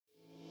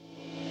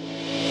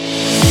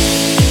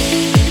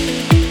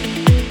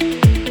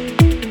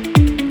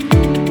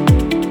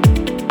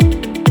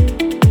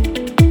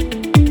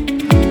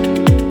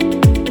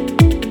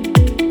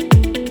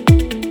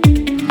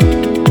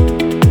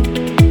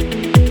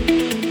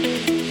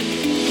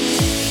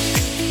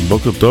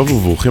בוקר טוב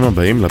וברוכים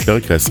הבאים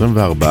לפרק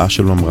ה-24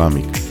 של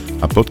ממרמיק,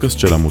 הפודקאסט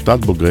של עמותת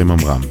בוגרי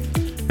ממרם.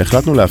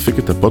 החלטנו להפיק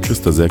את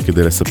הפודקאסט הזה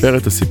כדי לספר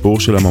את הסיפור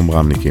של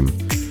הממרמניקים.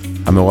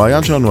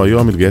 המרואיין שלנו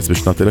היום מתגייס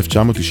בשנת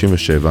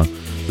 1997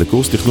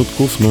 לקורס תכנות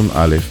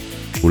קנ"א,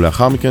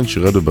 ולאחר מכן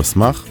שירת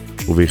בבסמך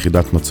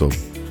וביחידת מצוב.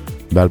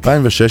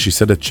 ב-2006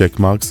 ייסד את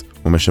צ'קמרקס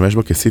ומשמש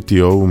בה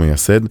כ-CTO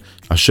ומייסד,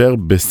 אשר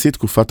בשיא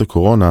תקופת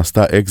הקורונה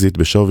עשתה אקזיט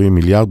בשווי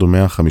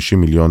 $1.150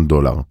 מיליון.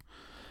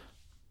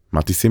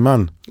 מתי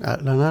סימן.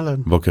 אהלן.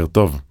 בוקר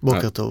טוב.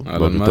 בוקר טוב.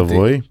 בוקר טוב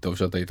רועי. טוב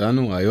שאתה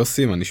איתנו.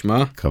 היוסי, מה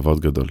נשמע? כבוד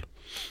גדול.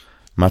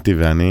 מתי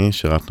ואני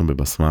שירתנו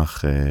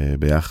בבסמך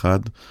ביחד,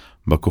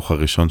 בכוך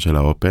הראשון של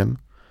האופן,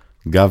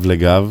 גב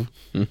לגב,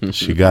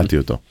 שיגעתי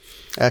אותו.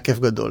 היה כיף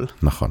גדול.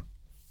 נכון.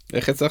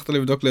 איך הצלחת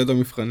לבדוק לידו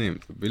מבחנים?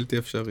 זה בלתי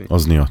אפשרי.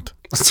 אוזניות.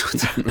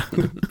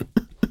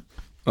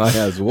 מה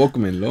היה? אז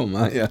ווקמן, לא?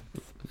 מה היה?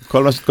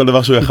 כל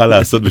דבר שהוא יכל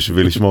לעשות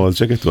בשביל לשמור על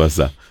שקט הוא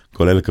עשה,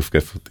 כולל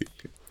לקפקף אותי.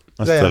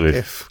 זה היה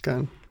כיף, כן.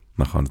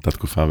 נכון, הייתה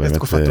תקופה באמת,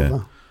 תקופה טובה.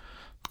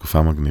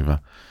 תקופה מגניבה.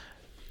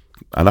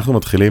 אנחנו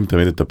מתחילים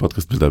תמיד את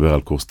הפודקאסט לדבר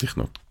על קורס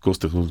תכנות. קורס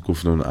תכנות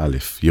קנ"א,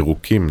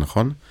 ירוקים,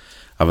 נכון?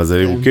 אבל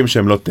זה ירוקים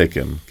שהם לא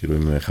תקן, כאילו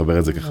אם נחבר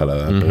את זה ככה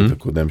לפרק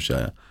הקודם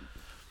שהיה.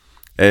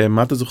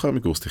 מה אתה זוכר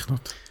מקורס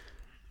תכנות?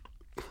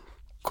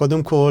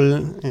 קודם כל,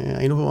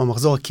 היינו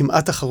במחזור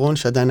הכמעט אחרון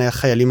שעדיין היה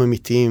חיילים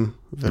אמיתיים,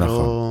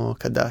 ולא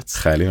קד"צ.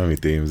 חיילים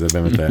אמיתיים, זה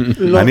באמת היה.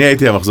 אני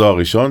הייתי המחזור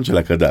הראשון של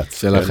הקד"צ.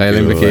 של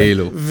החיילים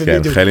בכאילו.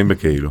 כן, חיילים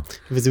בכאילו.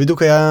 וזה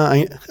בדיוק היה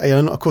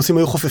לנו, הקורסים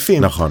היו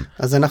חופפים. נכון.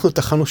 אז אנחנו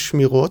תחנו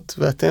שמירות,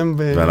 ואתם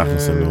ואנחנו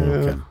עשינו,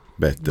 כן,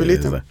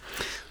 ביליתם.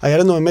 היה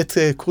לנו באמת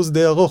קורס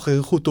די ארוך,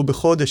 העריכו אותו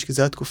בחודש, כי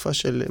זו הייתה תקופה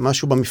של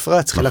משהו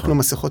במפרץ, חילקנו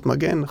מסכות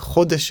מגן,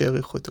 חודש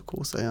העריכו את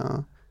הקורס, היה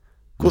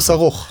קורס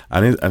ארוך.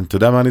 אתה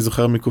יודע מה אני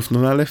זוכר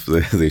מקנ"א?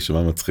 זה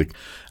יישמע מצחיק.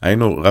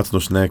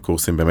 רצנו שני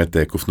קורסים, באמת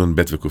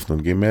קנ"ב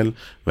וקנ"ג,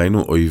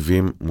 והיינו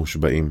אויבים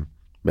מושבעים.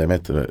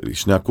 באמת,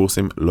 שני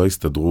הקורסים לא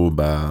הסתדרו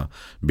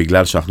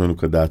בגלל שאנחנו היינו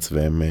קד"צ,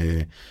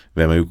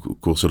 והם היו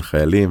קורס של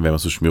חיילים, והם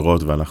עשו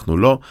שמירות, ואנחנו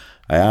לא.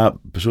 היה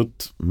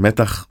פשוט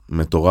מתח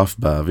מטורף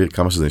באוויר,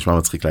 כמה שזה נשמע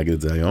מצחיק להגיד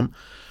את זה היום.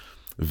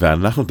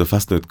 ואנחנו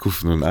תפסנו את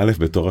קנ"א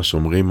בתור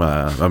השומרים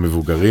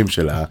המבוגרים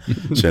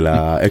של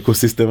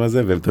האקוסיסטם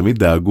הזה, והם תמיד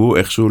דאגו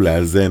איכשהו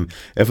לאזן.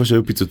 איפה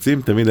שהיו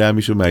פיצוצים, תמיד היה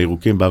מישהו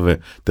מהירוקים בא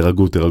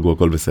ותרגעו,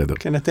 הכל בסדר.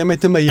 כן, אתם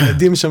הייתם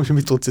הילדים שם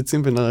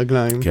שמתרוצצים בין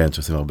הרגליים. כן,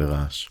 שעושים הרבה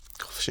רעש.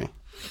 חופשי.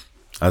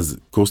 אז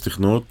קורס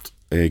תכנות,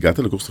 הגעת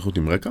לקורס תכנות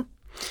עם רקע?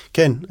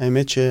 כן,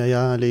 האמת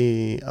שהיה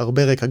לי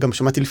הרבה רקע, גם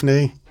שמעתי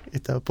לפני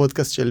את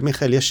הפודקאסט של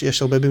מיכאל,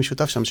 יש הרבה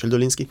במשותף שם, של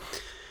דולינסקי.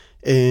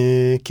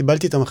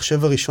 קיבלתי את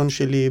המחשב הראשון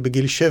שלי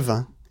בגיל 7,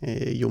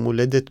 יום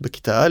הולדת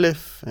בכיתה א',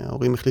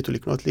 ההורים החליטו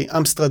לקנות לי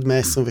אמסטרד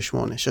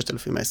 128,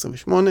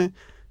 6128,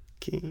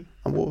 כי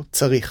אמרו,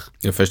 צריך.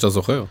 יפה שאתה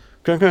זוכר.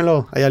 כן,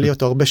 לא, היה לי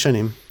אותו הרבה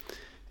שנים.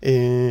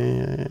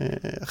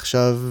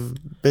 עכשיו,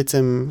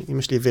 בעצם,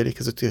 אמא שלי הביאה לי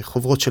כזאת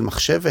חוברות של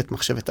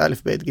מחשבת א',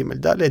 ב', ג',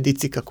 ד',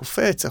 איציקה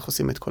קופץ, איך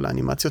עושים את כל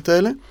האנימציות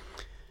האלה.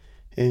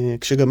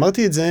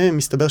 כשגמרתי את זה,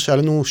 מסתבר שהיה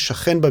לנו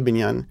שכן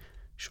בבניין,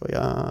 שהוא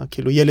היה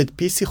כאילו ילד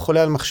PC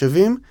חולה על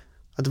מחשבים,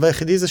 הדבר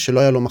היחידי זה שלא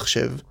היה לו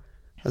מחשב.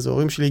 אז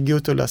ההורים שלי הגיעו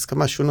אותו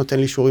להסכמה שהוא נותן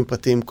לי שיעורים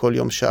פרטיים כל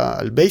יום שעה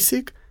על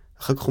בייסיק,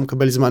 אחר כך הוא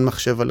מקבל זמן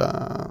מחשב על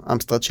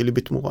האמסטרד שלי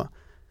בתמורה.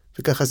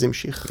 וככה זה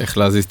המשיך. איך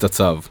להזיז את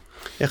הצו.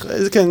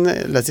 כן,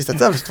 להזיז את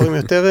הצו, זה דברים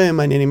יותר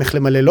מעניינים, איך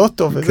למלא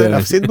לוטו, וזה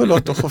להפסיד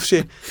בלוטו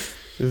חופשי.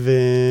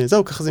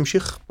 וזהו, ככה זה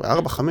המשיך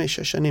 4, 5,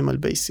 6 שנים על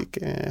בייסיק,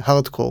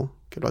 הארדקור,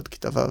 כאילו עד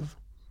כיתה ו'.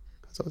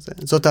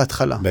 זאת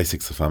ההתחלה.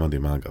 בייסיק שפה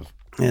מדהימה אגב.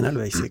 אין על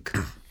בייסיק.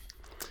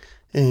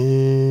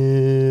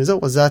 זהו,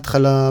 אז זה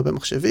ההתחלה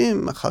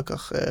במחשבים, אחר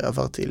כך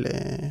עברתי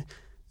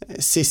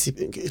ל-C,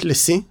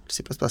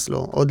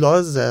 לא, עוד לא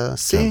אז, זה היה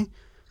C,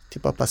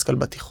 טיפה פסקל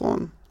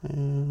בתיכון,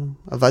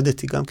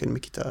 עבדתי גם כן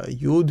מכיתה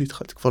י',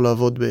 התחלתי כבר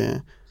לעבוד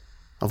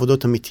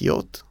בעבודות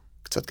אמיתיות,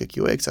 קצת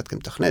כ-QA, קצת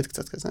כמתכנת,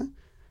 קצת כזה,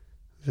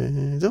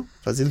 וזהו,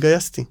 ואז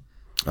התגייסתי.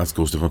 אז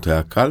קורס תכנות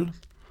היה קל?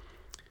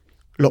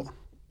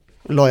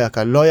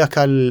 לא היה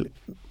קל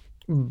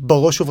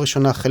בראש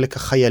ובראשונה החלק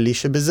החיילי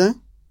שבזה,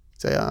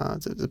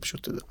 זה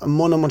פשוט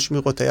המון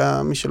שמירות,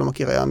 היה, מי שלא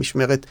מכיר, היה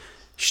משמרת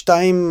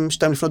 2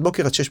 לפנות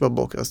בוקר עד 6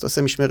 בבוקר, אז אתה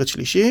עושה משמרת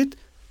שלישית,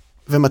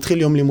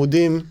 ומתחיל יום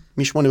לימודים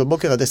מ-8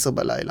 בבוקר עד 10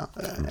 בלילה.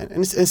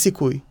 אין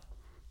סיכוי.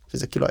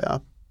 וזה כאילו היה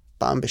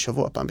פעם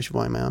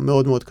בשבועיים, היה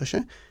מאוד מאוד קשה.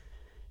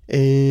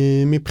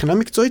 מבחינה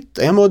מקצועית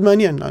היה מאוד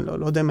מעניין,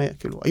 לא יודע מה היה,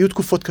 כאילו, היו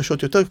תקופות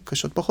קשות יותר,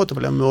 קשות פחות,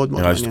 אבל היה מאוד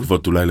מאוד מעניין. נראה לי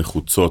תקופות אולי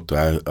לחוצות,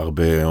 היה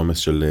הרבה עומס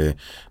של,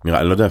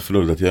 אני לא יודע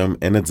אפילו, לדעתי היום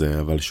אין את זה,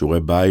 אבל שיעורי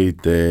בית,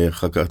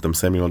 אחר כך אתה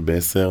מסיים ללמוד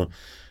ב-10,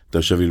 אתה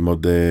יושב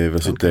ללמוד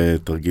ולעשות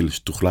תרגיל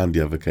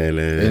שטוחלנדיה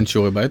וכאלה. אין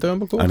שיעורי בית היום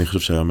בקורס? אני חושב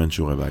שהיום אין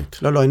שיעורי בית.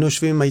 לא, היינו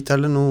יושבים,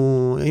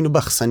 היינו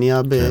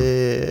באכסניה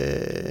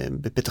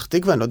בפתח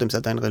תקווה, אני לא יודע אם זה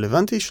עדיין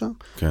רלוונטי שם,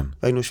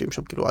 והיינו יושבים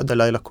שם כאילו עד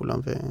הלילה כולם,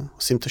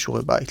 ועושים את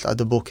השיעורי בית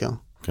עד הבוקר.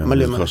 כן,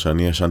 אני זוכר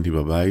שאני ישנתי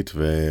בבית,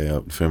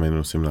 ולפעמים היינו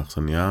נוסעים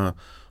לאכסניה,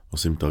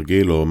 עושים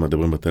תרגיל, או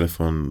מדברים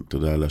בטלפון, אתה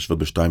יודע,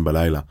 להשוות ב2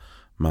 בלילה,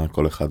 מה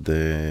כל אחד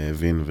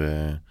הבין,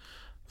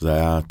 זה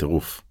היה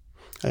טירוף.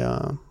 היה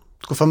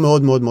תקופה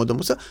מאוד מאוד מאוד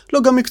עמוסה.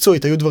 לא, גם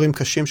מקצועית, היו דברים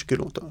קשים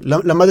שכאילו,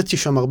 למדתי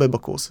שם הרבה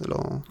בקורס, זה לא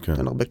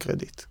נותן הרבה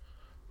קרדיט.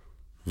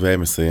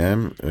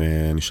 ומסיים,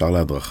 נשאר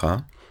להדרכה.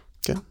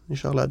 כן,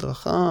 נשאר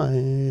להדרכה.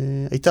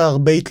 הייתה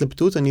הרבה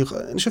התלבטות, אני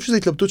חושב שזו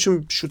התלבטות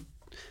שפשוט,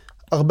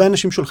 הרבה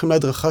אנשים שהולכים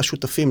להדרכה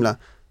שותפים לה,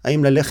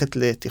 האם ללכת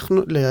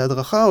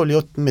להדרכה או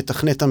להיות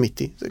מתכנת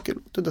אמיתי. זה כאילו,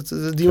 אתה יודע,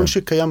 זה דיון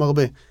שקיים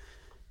הרבה.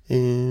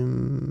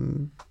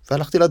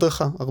 והלכתי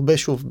להדרכה, הרבה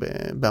שוב,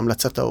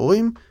 בהמלצת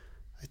ההורים,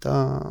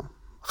 הייתה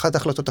אחת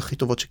ההחלטות הכי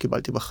טובות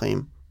שקיבלתי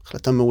בחיים,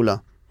 החלטה מעולה.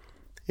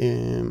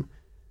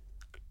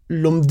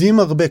 לומדים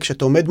הרבה,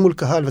 כשאתה עומד מול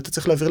קהל ואתה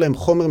צריך להעביר להם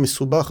חומר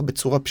מסובך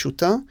בצורה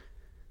פשוטה,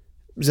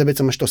 זה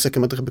בעצם מה שאתה עושה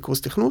כמדריך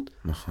בקורס תכנות.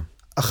 נכון.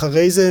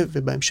 אחרי זה,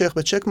 ובהמשך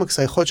בצ'קמקס,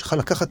 היכולת שלך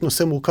לקחת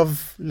נושא מורכב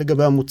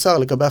לגבי המוצר,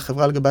 לגבי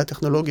החברה, לגבי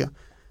הטכנולוגיה,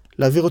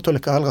 להעביר אותו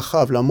לקהל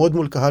רחב, לעמוד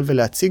מול קהל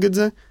ולהציג את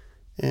זה,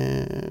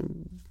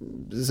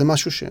 זה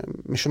משהו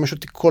שמשמש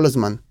אותי כל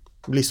הזמן,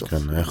 בלי סוף.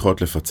 כן,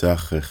 היכולת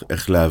לפצח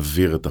איך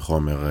להעביר את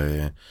החומר.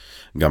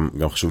 גם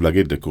חשוב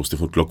להגיד, לקורס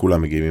תכנות לא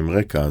כולם מגיעים עם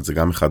רקע, זה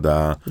גם אחד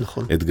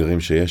האתגרים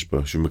שיש פה.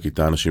 יושבים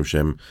בכיתה אנשים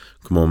שהם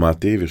כמו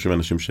מתי, ויושבים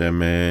אנשים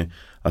שהם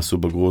עשו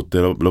בגרות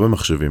לא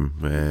במחשבים,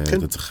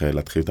 ואתה צריך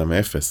להתחיל איתם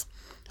מאפס.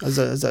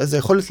 אז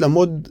היכולת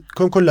לעמוד,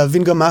 קודם כל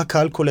להבין גם מה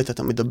הקהל קולט,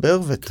 אתה מדבר,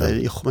 ואתה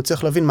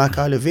מצליח להבין מה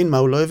הקהל הבין, מה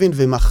הוא לא הבין,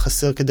 ומה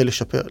חסר כדי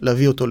לשפר,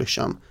 להביא אותו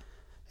לשם.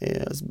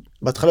 אז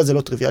בהתחלה זה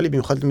לא טריוויאלי,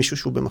 במיוחד למישהו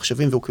שהוא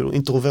במחשבים, והוא כאילו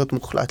אינטרוברט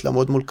מוחלט,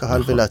 לעמוד מול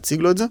קהל ולהציג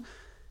לו את זה.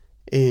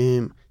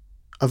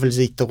 אבל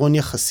זה יתרון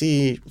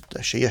יחסי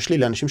שיש לי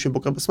לאנשים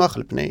שבוקר בסמך,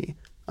 על פני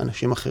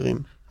אנשים אחרים,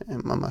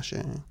 ממש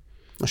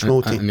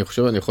משמעותי.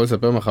 אני יכול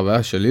לספר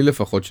מהחוויה שלי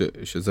לפחות,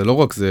 שזה לא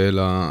רק זה,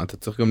 אלא אתה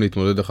צריך גם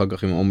להתמודד אחר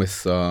כך עם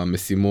עומס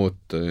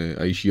המשימות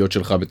האישיות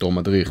שלך בתור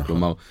מדריך,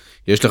 כלומר,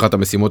 יש לך את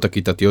המשימות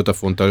הכיתתיות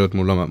הפרונטליות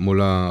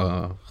מול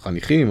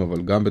החניכים,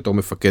 אבל גם בתור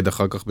מפקד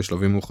אחר כך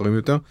בשלבים מאוחרים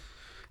יותר,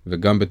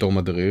 וגם בתור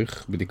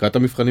מדריך, בדיקת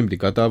המבחנים,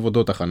 בדיקת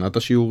העבודות, הכנת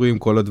השיעורים,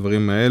 כל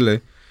הדברים האלה,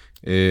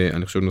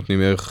 אני חושב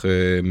נותנים ערך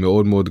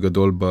מאוד מאוד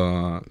גדול,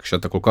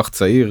 כשאתה כל כך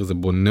צעיר, זה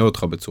בונה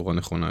אותך בצורה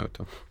נכונה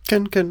יותר.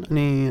 כן, כן,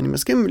 אני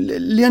מסכים.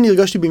 לי אני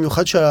הרגשתי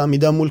במיוחד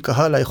שהעמידה מול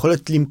קהל,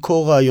 היכולת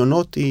למכור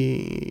רעיונות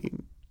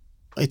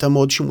הייתה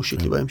מאוד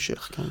שימושית לי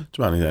בהמשך.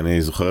 תשמע,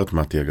 אני זוכר את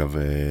מתי, אגב,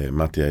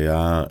 מתי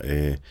היה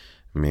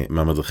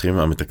מהמדריכים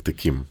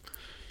המתקתקים.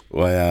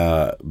 הוא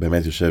היה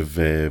באמת יושב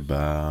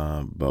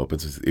באופן,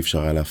 אי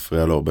אפשר היה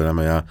להפריע לו, בינם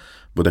היה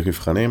בודק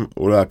מבחנים,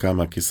 הוא לא היה קם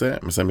מהכיסא,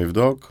 מסיים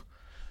לבדוק,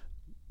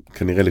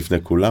 כנראה לפני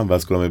כולם,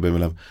 ואז כולם באים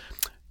אליו,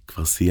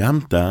 כבר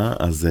סיימת,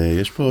 אז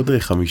יש פה עוד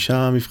 5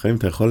 מבחנים,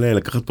 אתה יכול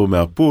לקחת פה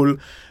מהפול,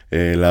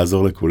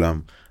 לעזור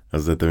לכולם.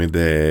 אז זה תמיד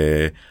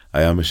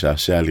היה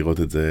משעשע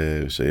לראות את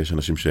זה, שיש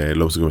אנשים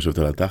שלא מסוגלים לשבת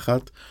על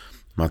התחת,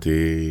 אמרתי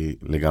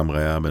לגמרי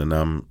היה בן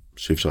אדם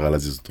שאי אפשר היה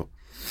להזיז אותו.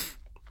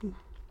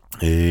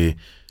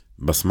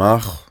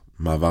 בסמך,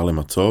 מעבר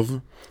למצוב.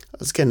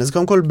 אז כן, אז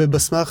קודם כל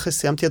בבסמך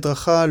סיימתי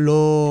הדרכה,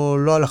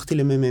 לא הלכתי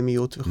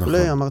למממיות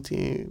וכו',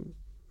 אמרתי,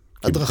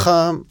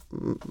 הדרכה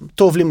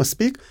טוב לי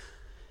מספיק,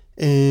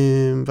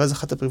 ואז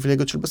אחת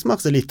הפריבילגיות של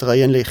בסמך זה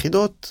להתראיין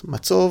ליחידות,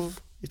 מצוב,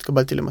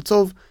 התקבלתי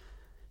למצוב,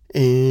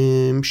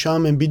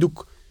 שם הם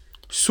בדיוק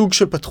סוג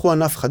של פתחו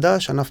ענף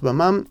חדש, ענף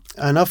במם,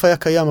 הענף היה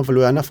קיים אבל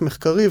הוא היה ענף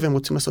מחקרי, והם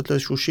רוצים לעשות לו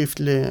איזשהו שיפט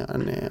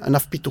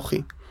לענף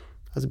פיתוחי.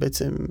 אז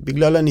בעצם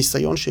בגלל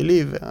הניסיון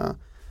שלי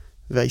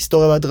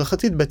וההיסטוריה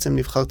ההדרכתית, בעצם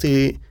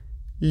נבחרתי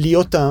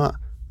להיות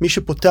מי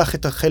שפותח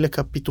את החלק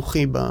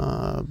הפיתוחי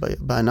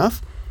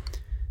בענף.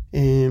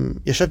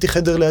 ישבתי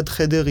חדר ליד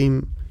חדר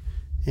עם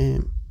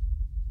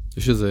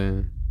יש איזה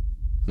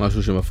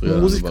משהו שמפריע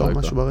לנו מוזיקה או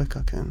משהו ברקע,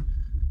 כן.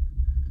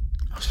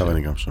 עכשיו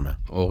אני גם שומע.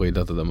 או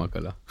רעידת אדמה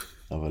קלה.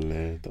 אבל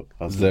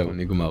טוב. זהו,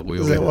 נגמר.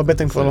 זהו,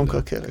 הבטן כבר לא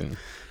מקרקרת.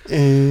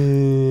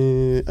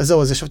 אז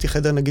זהו, אז ישבתי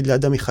חדר נגיד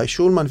ליד עמיחי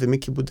שולמן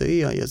ומיקי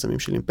בודאי, היזמים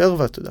של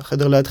אימפרווה, אתה יודע,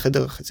 חדר ליד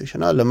חדר חצי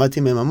שנה, למדתי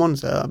מהם המון,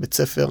 זה היה בית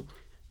ספר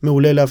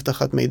מעולה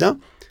להבטחת מידע,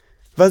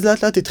 ואז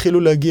לאט לאט התחילו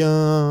להגיע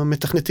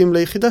מתכנתים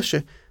ליחידה,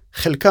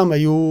 שחלקם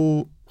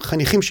היו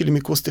חניכים שלי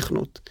מקורס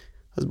תכנות,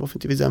 אז באופן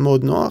טבעי זה היה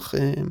מאוד נוח,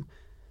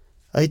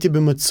 הייתי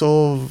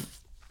במצוב,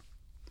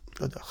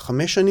 לא יודע,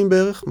 5 שנים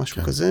בערך,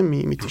 משהו כזה,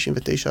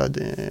 מ-99 עד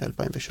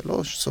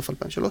 2003, סוף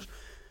 2003,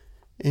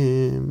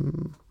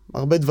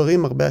 הרבה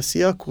דברים, הרבה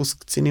עשייה, קורס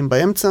קצינים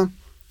באמצע,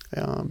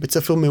 היה בית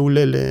ספר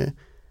מעולה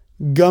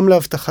גם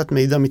להבטחת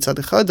מידע מצד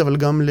אחד, אבל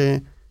גם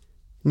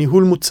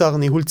לניהול מוצר,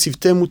 ניהול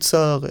צוותי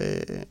מוצר,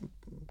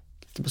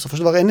 בסופו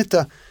של דבר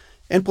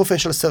אין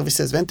professional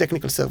services, ואין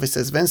technical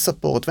services, ואין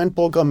support, ואין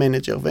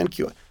program manager, ואין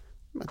QA.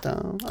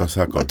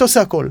 אתה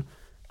עושה הכל.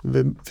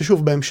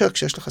 ושוב, בהמשך,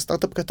 כשיש לך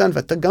סטארט-אפ קטן,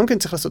 ואתה גם כן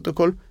צריך לעשות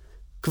הכל,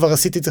 כבר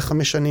עשיתי את זה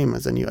 5 שנים,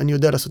 אז אני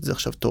יודע לעשות את זה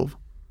עכשיו טוב.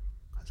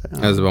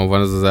 אז במובן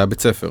הזה זה היה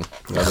בית ספר.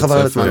 חבל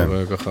על הזמן.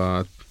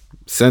 וככה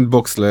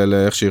סנדבוקס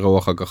לאיך שיראו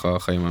אחר כך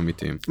החיים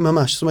האמיתיים.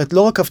 ממש, זאת אומרת,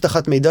 לא רק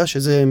הבטחת מידע,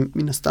 שזה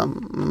מן הסתם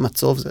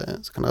מצוב, זה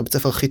כנראה בית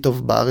ספר הכי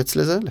טוב בארץ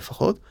לזה,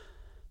 לפחות,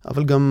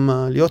 אבל גם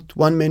להיות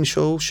one man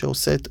show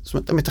שעושה זאת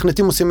אומרת,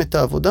 המתכנתים עושים את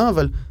העבודה,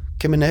 אבל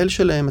כמנהל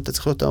שלהם, אתה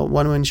צריך להיות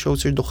ה-one man show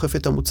שדוחף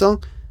את המוצר,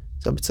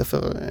 זה היה בית ספר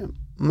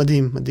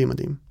מדהים, מדהים,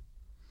 מדהים.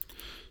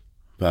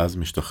 ואז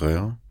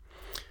משתחרר?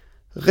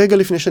 רגע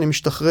לפני שאני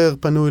משתחרר,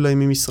 פנו אליי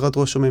ממשרד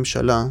ראש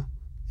הממשלה,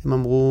 הם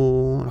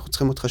אמרו, אנחנו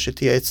צריכים אותך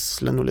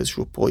שתייעץ לנו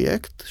לאיזשהו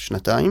פרויקט,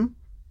 2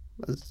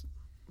 אז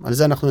על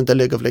זה אנחנו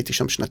נדלג, אבל הייתי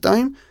שם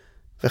 2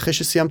 ואחרי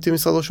שסיימתי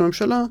משרד ראש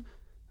הממשלה,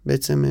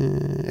 בעצם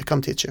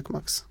הקמתי את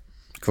צ'קמקס.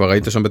 כבר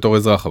היית שם בתור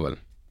אזרח אבל.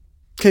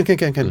 כן,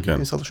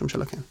 משרד ראש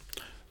הממשלה, כן.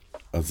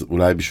 אז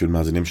אולי בשביל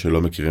מאזינים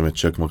שלא מכירים את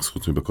צ'קמקס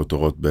חוץ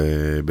מבכותרות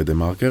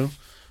בדה-מרקר,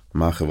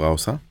 מה החברה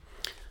עושה?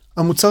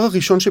 המוצר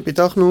הראשון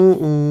שפיתחנו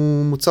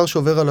הוא מוצר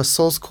שעובר על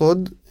הסורס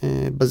קוד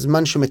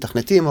בזמן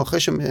שמתכנתים או אחרי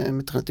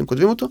שמתכנתים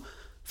כותבים אותו,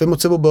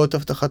 ומוצא בו בעיות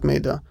אבטחת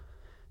מידע.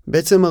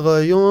 בעצם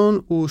הרעיון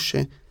הוא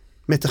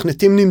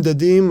שמתכנתים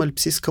נמדדים על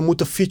בסיס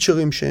כמות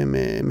הפיצ'רים שהם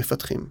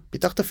מפתחים.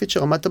 פיתחת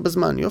פיצ'ר, עמדת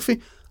בזמן, יופי,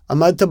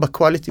 עמדת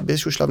בקואליטי,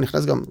 באיזשהו שלב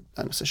נכנס גם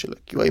הנושא של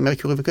QA,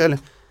 מרקיורי וכאלה.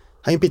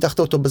 האם פיתחת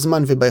אותו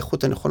בזמן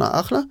ובאיכות הנכונה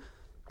אחלה?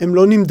 הם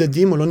לא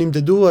נמדדים או לא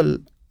נמדדו על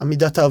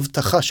עמידת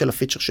האבטחה של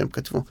הפיצ'ר שהם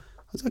כתבו.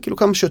 אז זה כאילו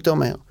כמה שיותר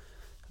מהר.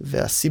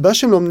 והסיבה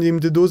שהם לא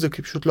נמדדו זה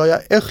כי פשוט לא היה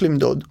איך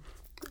למדוד.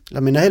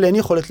 למנהל אין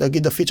יכולת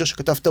להגיד הפיצ'ר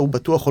שכתבת הוא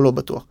בטוח או לא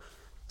בטוח.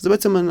 זה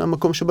בעצם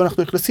המקום שבו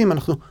אנחנו נכנסים,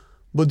 אנחנו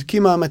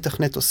בודקים מה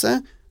המתכנת עושה,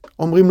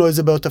 אומרים לו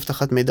איזה בעיות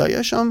אבטחת מידע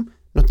יש שם,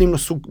 נותנים לו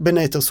בין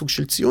היתר סוג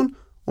של ציון,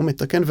 הוא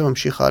מתקן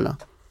וממשיך הלאה.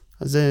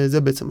 אז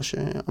זה בעצם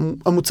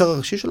המוצר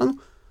הראשי שלנו.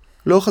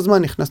 לאורך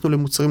הזמן נכנסנו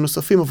למוצרים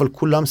נוספים, אבל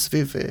כולם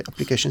סביב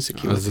application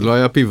security. אז לא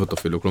היה פיבוט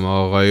אפילו, כלומר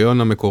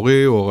הרעיון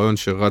המקורי הוא הרעיון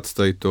שרצת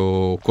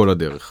איתו כל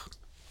הדרך.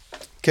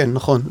 כן,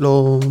 נכון,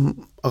 לא,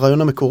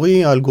 הרעיון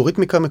המקורי,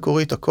 האלגוריתמיקה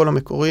המקורית, הכל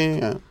המקורי,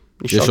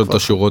 יש עוד את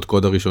השורות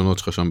קוד הראשונות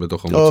שלך שם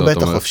בתוך המוצר.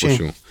 בטח חופשי.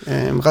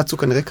 הם רצו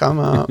כנראה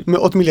כמה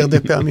מאות מיליארדי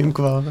פעמים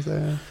כבר,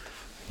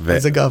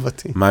 זה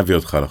גאוותי. מה הביא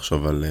אותך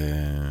לחשוב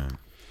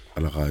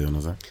על הרעיון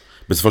הזה?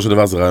 בסופו של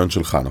דבר זה רעיון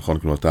שלך, נכון?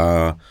 כלומר,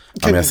 אתה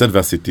המייסד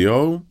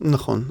וה-CTO?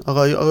 נכון,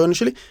 הרעיון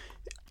שלי.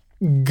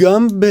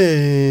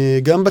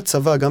 גם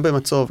בצבא, גם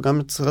במצוב, גם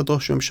במשרד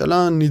ראש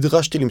הממשלה,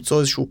 נדרשתי למצוא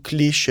איזשהו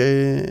כלי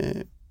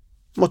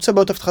שמוצא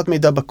בעיות אבטחת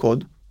מידע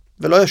בקוד,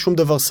 ולא היה שום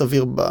דבר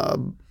סביר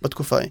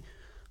בתקופה ההיא.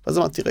 אז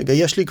אמרתי, רגע,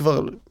 יש לי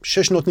כבר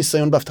 6 שנות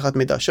ניסיון באבטחת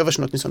מידע, 7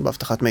 שנות ניסיון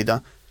באבטחת מידע,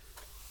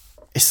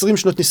 20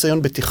 שנות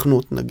ניסיון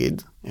בתכנות,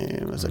 נגיד.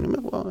 אז אני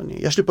אומר,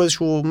 יש לי פה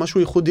איזשהו משהו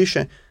ייחודי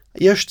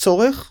שיש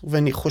צורך,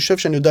 ואני חושב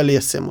שאני יודע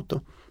ליישם אותו.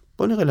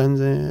 בוא נראה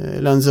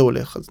לאן זה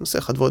הולך, אז נעשה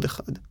 1 ועוד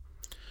 1.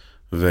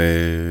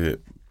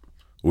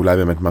 ואולי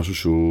באמת משהו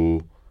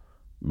שהוא,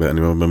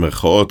 אני אומר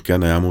במרכאות,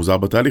 כן, היה מוזר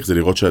בתהליך, זה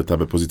לראות שאתה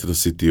בפוזיציית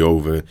ה-CTO,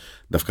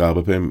 ודווקא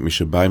הרבה פעמים מי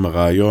שבא עם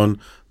הרעיון,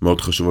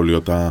 מאוד חשוב לו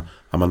להיות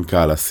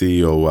המנכ"ל,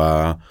 ה-CEO,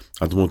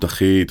 הדמות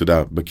הכי, אתה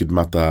יודע,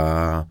 בקדמת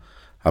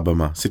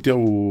הבמה. CTO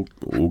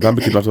הוא גם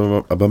בקדמת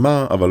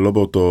הבמה, אבל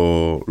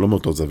לא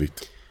מאותו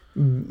זווית.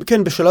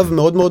 כן, בשלב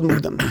מאוד מאוד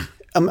מוקדם.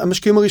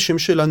 המשקיעים הראשיים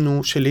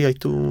שלי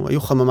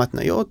היו חממת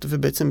ניות,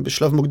 ובעצם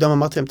בשלב מוקדם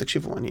אמרתי להם,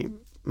 תקשיבו, אני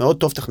מאוד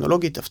טוב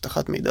טכנולוגית,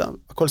 אבטחת מידע,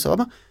 הכל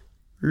סבבה.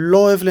 לא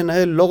אוהב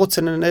לנהל, לא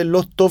רוצה לנהל,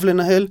 לא טוב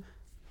לנהל,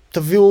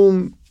 תביאו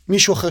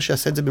מישהו אחר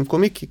שיעשה את זה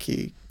במקומי,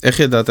 כי... איך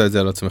ידעת את זה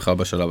על עצמך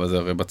בשלב הזה?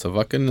 הרי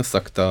בצבא כן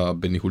עסקת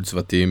בניהול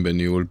צוותים,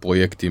 בניהול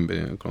פרויקטים,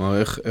 כלומר,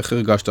 איך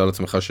הרגשת על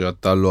עצמך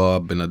שאתה לא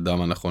הבן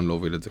אדם הנכון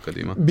להוביל את זה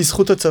קדימה?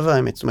 בזכות הצבא,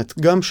 האמת. זאת אומרת,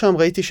 גם שם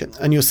ראיתי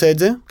שאני עושה את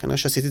זה, כנראה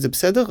שעשיתי את זה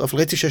בסדר, אבל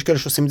ראיתי שיש כאלה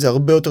שעושים את זה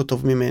הרבה יותר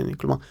טוב ממני.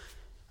 כלומר,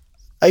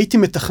 הייתי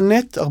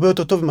מתכנת הרבה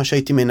יותר טוב ממה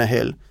שהייתי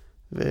מנהל.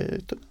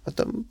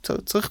 ואתה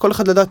צריך כל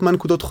אחד לדעת מה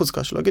נקודות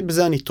חוזקה שלו, להגיד,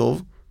 בזה אני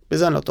טוב,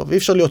 בזה אני לא טוב, ואי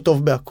אפשר להיות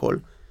טוב בהכל.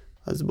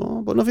 אז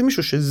בוא נביא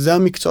מישהו שזה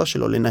המקצוע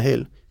שלו,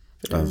 לנהל.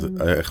 אז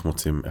איך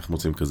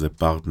מוצאים כזה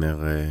פרטנר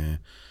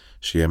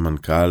שיהיה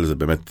מנכ"ל? זה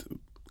באמת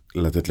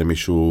לתת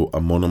למישהו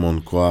המון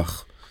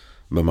כוח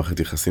במערכת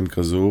יחסים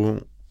כזו.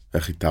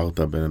 איך איתרת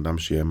בן אדם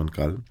שיהיה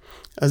מנכ"ל?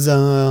 אז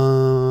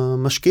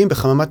המשקיעים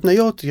בחממת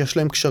ניות, יש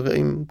להם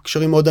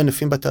קשרים מאוד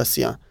ענפים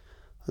בתעשייה.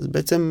 אז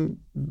בעצם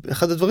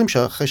אחד הדברים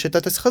שאחרי שהייתה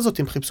את השיחה הזאת,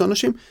 הם חיפשו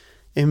אנשים,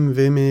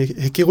 והם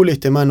הכירו לי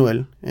את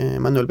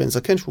עמנואל בן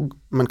זקן, שהוא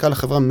מנכ"ל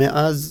החברה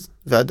מאז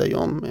ועד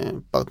היום,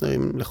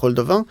 פרטנרים לכל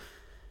דבר.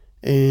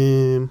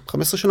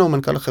 15 שנה הוא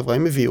מנכ"ל החברה,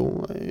 הם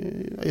הביאו,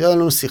 היה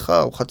לנו שיחה,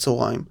 ארוחת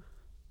צהריים,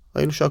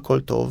 ראינו שהכל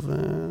טוב,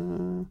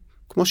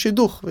 כמו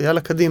שידוך,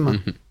 ויאללה קדימה.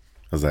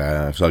 אז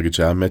אפשר להגיד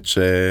שהיה מאץ'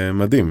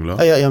 מדהים, לא?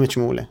 היה מאץ'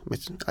 מעולה,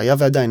 היה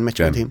ועדיין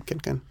מאץ' מדהים,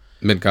 כן.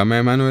 בן כמה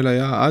עמנואל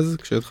היה אז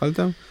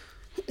כשהתחלתם?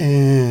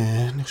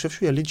 אני חושב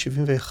שהוא יליד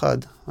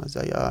 71, אז זה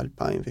היה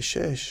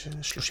 2006,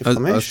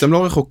 35. אז אתם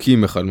לא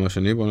רחוקים אחד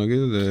מהשני, בוא נגיד,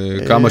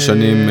 כמה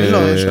שנים,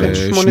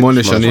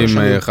 8 שנים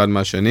אחד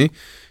מהשני,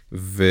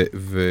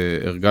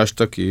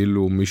 והרגשת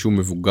כאילו מישהו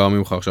מבוגר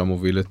ממך עכשיו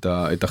מוביל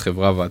את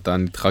החברה, ואתה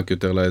נדחק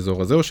יותר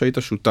לאזור הזה, או שהיית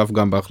שותף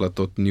גם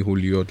בהחלטות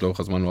ניהוליות לאורך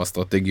הזמן, או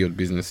אסטרטגיות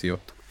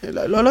ביזנסיות?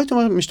 לא הייתי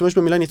משתמש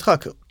במילה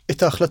נדחק.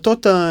 את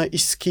ההחלטות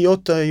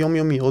העסקיות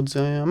היומיומיות,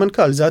 זה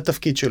המנכ"ל, זה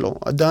התפקיד שלו.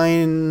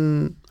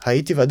 עדיין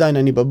הייתי ועדיין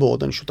אני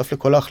בבורד, אני שותף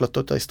לכל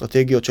ההחלטות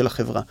האסטרטגיות של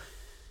החברה.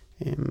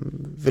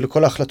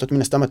 ולכל ההחלטות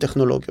מן הסתם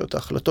הטכנולוגיות,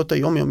 ההחלטות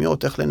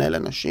היומיומיות, איך לנהל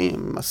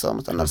אנשים, משא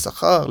ומתן על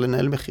שכר,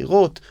 לנהל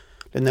מחירות,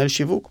 לנהל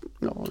שיווק,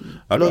 לא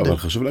לא יודע. אבל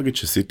חשוב להגיד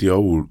ש-CTO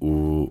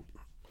הוא,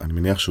 אני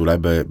מניח שאולי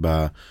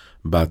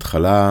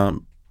בהתחלה,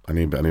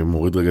 אני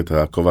מוריד רגע את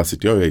הכובע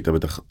ה-CTO, היית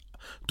בטח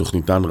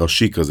תוכניתן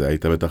ראשי כזה,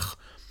 היית בטח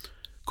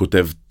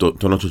כותב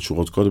טונות של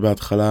שורות קוד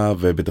בהתחלה,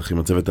 ובטח עם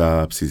הצוות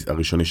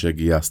הראשוני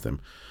שגייסתם.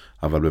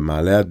 אבל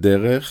במעלה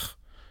הדרך,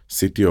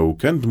 CTO הוא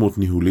כן דמות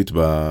ניהולית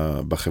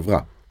בחברה.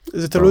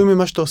 זה תלוי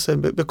ממה שאתה עושה.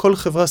 בכל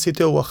חברה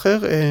CTO הוא אחר.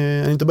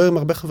 אני מדבר עם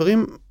הרבה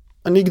חברים,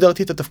 אני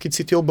הגדרתי את התפקיד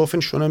CTO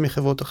באופן שונה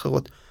מחברות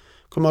אחרות.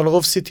 כלומר,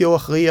 לרוב CTO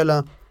אחראי על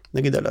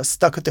נגיד על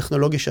הסטאק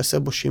הטכנולוגי שעשה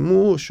בו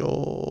שימוש,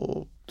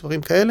 או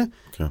דברים כאלה.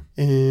 כן.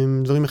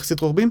 דברים יחסית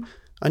רוחבים.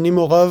 אני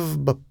מעורב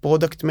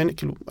בפרודקט,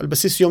 כאילו, על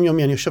בסיס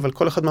יומיומי, אני יושב על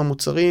כל אחד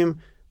מהמוצרים,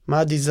 מה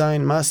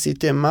הדיזיין, מה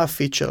עשיתם, מה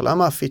הפיצ'ר,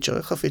 למה הפיצ'ר,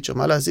 איך הפיצ'ר,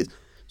 מה להזיז.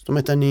 זאת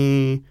אומרת,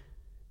 אני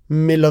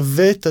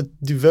מלווה את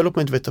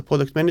ה-development ואת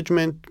ה-product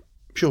management,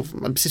 שוב,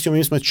 על בסיס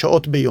יומי, זאת אומרת,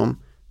 שעות ביום.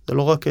 זה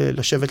לא רק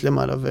לשבת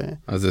למעלה ו...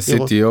 אז זה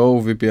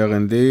CTO, VP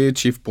R&D,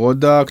 Chief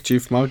Product,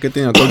 Chief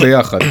Marketing, הכל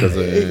ביחד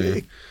כזה.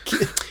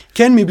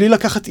 כן, מבלי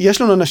לקחת,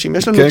 יש לנו אנשים,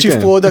 יש לנו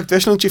Chief Product,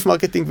 ויש לנו Chief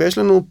Marketing, ויש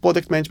לנו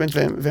Product Management,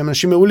 והם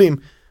אנשים מעולים.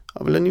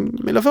 אבל אני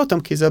מלווה אותם,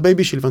 כי זה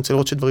הבייבי שלי, ואני רוצה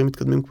לראות שדברים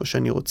מתקדמים כמו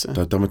שאני רוצה.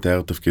 אתה יותר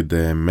מתאר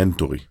תפקיד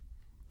מנטורי,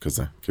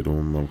 כזה, כאילו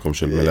במקום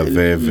של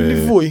מלווה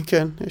ליווי,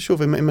 כן.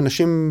 שוב, הם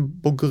אנשים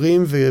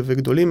בוגרים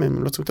וגדולים,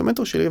 הם לא צריכים את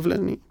המנטור שלי, אבל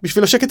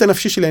בשביל השקט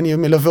הנפשי שלי, אני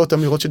מלווה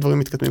אותם לראות שדברים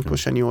מתקדמים כמו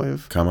שאני אוהב.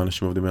 כמה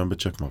אנשים עובדים היום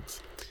בצ'קמרקס?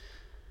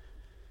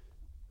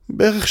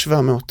 בערך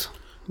 700.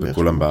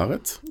 וכולם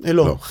בארץ?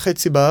 לא,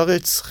 חצי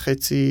בארץ,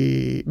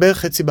 בערך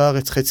חצי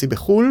בארץ, חצי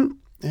בחול.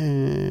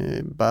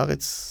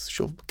 בארץ,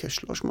 שוב,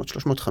 כ-300,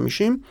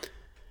 350.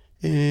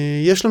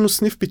 יש לנו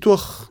סניף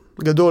פיתוח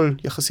גדול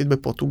יחסית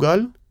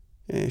בפורטוגל,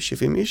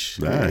 70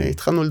 איש.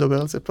 התחלנו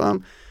לדבר על זה פעם.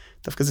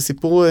 דווקא זה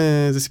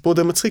סיפור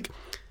די מצחיק.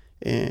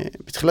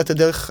 בתחילת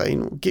הדרך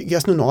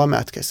גייסנו נורא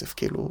מעט כסף,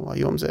 כאילו,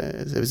 היום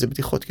זה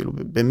בדיחות, כאילו,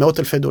 במאות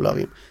אלפי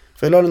דולרים.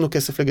 ולא היה לנו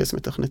כסף לגייס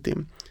מתכנתים.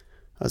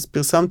 אז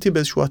פרסמתי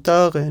באיזשהו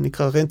אתר,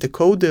 נקרא Rent a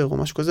Coder, או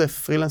משהו כזה,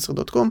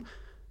 freelancer.com,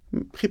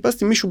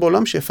 חיפשתי מישהו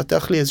בעולם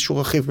שיפתח לי איזשהו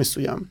רכיב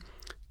מסוים.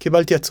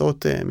 קיבלתי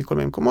הצעות מכל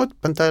מיני מקומות,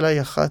 פנתה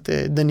אליי אחת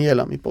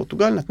דניאלה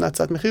מפורטוגל, נתנה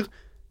הצעת מחיר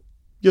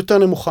יותר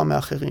נמוכה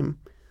מאחרים.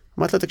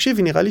 אמרת לה,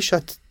 תקשיבי, נראה לי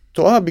שאת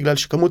טועה, בגלל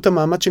שכמות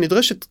המאמץ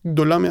שנדרשת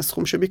גדולה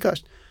מהסכום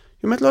שביקשת.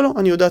 היא אומרת, לא,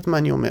 אני יודעת מה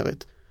אני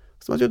אומרת.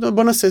 זאת אומרת,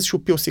 בוא נעשה איזשהו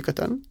POC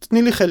קטן,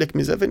 תתני לי חלק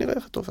מזה ונראה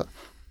איך טובה.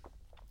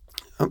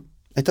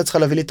 הייתה צריכה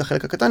להביא לי את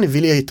החלק הקטן,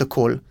 הביא לי את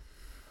הכל.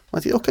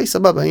 אמרתי, אוקיי,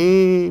 סבבה,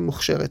 היא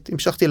מוכשרת,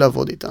 המשכתי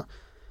לעבוד איתה.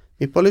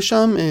 מפה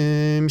לשם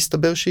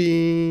מסתבר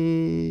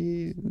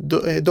שהיא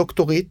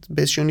דוקטורית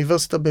באיזושהי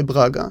אוניברסיטה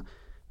בברגה,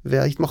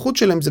 וההתמחות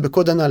שלהם זה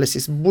בקוד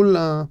אנליסיס, בול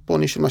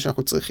הפוני של מה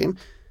שאנחנו צריכים.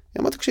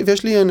 היא אמרת, תקשיב,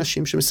 יש לי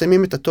אנשים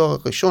שמסיימים את התואר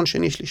הראשון,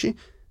 שני, שלישי,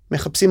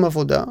 מחפשים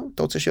עבודה,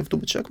 אתה רוצה שיעבדו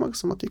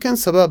בצ'קמרקס? אמרתי, כן,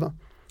 סבבה.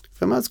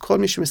 ומאז כל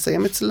מי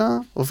שמסיים אצלה,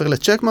 עובר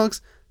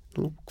לצ'קמרקס,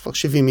 כבר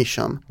 70 איש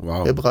שם,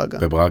 בברגה.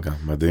 בברגה,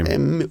 מדהים.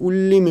 הם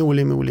מעולים,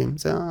 מעולים, מעולים.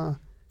 זה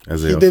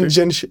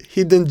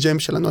הידן ג'ם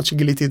שלנו, עד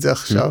שגיליתי את זה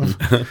עכשיו.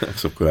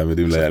 עכשיו כולם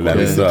יודעים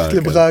לנסוע.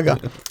 לברגה.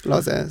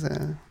 לא, זה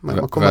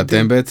מקום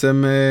מדהים. ואתם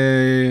בעצם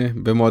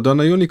במועדון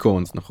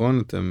היוניקורנס,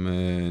 נכון? אתם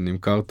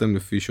נמכרתם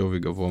לפי שווי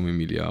גבוה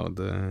ממיליארד.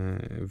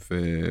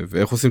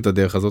 ואיך עושים את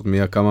הדרך הזאת?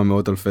 כמה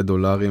מאות אלפי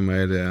דולרים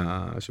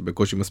האלה,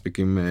 שבקושי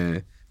מספיקים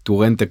to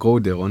rent a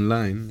coder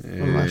online,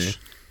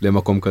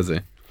 למקום כזה.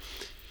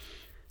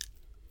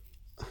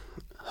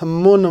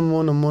 המון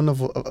המון המון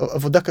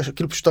עבודה קשה,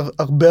 כאילו פשוט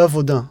הרבה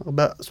עבודה,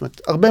 זאת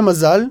אומרת, הרבה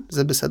מזל,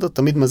 זה בסדר,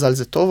 תמיד מזל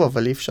זה טוב,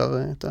 אבל אי אפשר,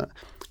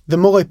 the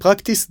more I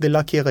practice, the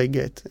luckier I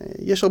get.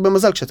 יש הרבה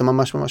מזל כשאתה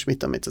ממש ממש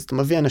מתאמץ, אז אתה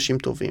מביא אנשים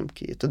טובים,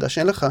 כי אתה יודע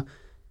שאין לך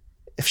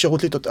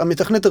אפשרות לטעות.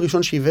 המתכנת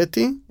הראשון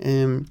שהבאתי,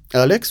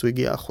 אלכס, הוא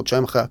הגיע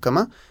חודשיים אחרי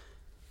ההקמה,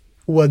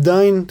 הוא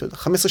עדיין,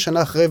 15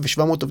 שנה אחרי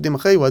ו700 עובדים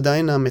אחרי, הוא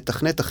עדיין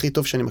המתכנת הכי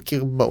טוב שאני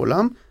מכיר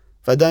בעולם,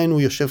 ועדיין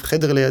הוא יושב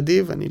חדר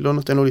לידי, ואני לא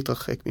נותן לו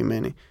להתרחק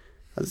ממני.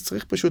 אז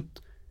צריך פשוט,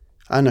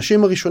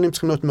 האנשים הראשונים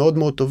צריכים להיות מאוד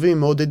מאוד טובים,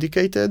 מאוד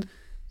dedicated,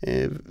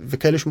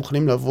 וכאלה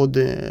שמוכנים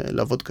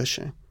לעבוד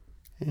קשה.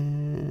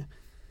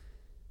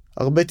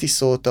 הרבה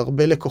טיסות,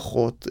 הרבה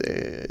לקוחות,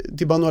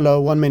 דיברנו על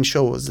ה-one man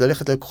show, אז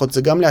ללכת ללקוחות,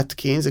 זה גם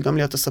להתקין, זה גם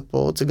להיות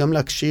הספורט, זה גם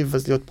להקשיב,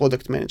 אז להיות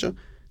product manager,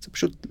 זה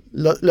פשוט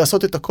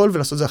לעשות את הכל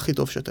ולעשות זה הכי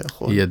טוב שאתה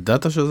יכול.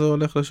 ידעת שזה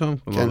הולך לשם?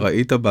 כן. כלומר,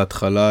 ראית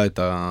בהתחלה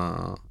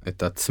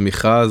את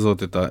הצמיחה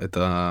הזאת,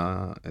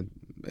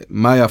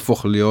 מה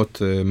יהפוך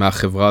להיות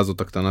מהחברה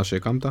הזאת הקטנה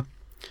שהקמת?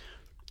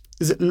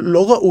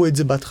 לא ראו את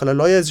זה בהתחלה,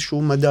 לא היה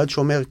איזשהו מדד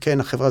שאומר, כן,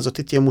 החברה הזאת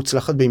תהיה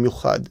מוצלחת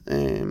במיוחד.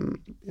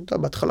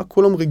 בהתחלה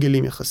כולם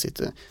רגילים יחסית.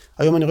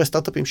 היום אני רואה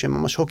סטארט-אפים שהם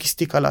ממש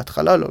הוקיסטיק על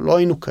ההתחלה, לא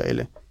היינו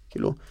כאלה.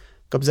 כאילו,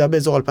 גם זה היה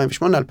באזור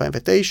 2008,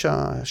 2009,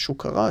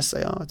 השוק קרס,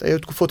 היו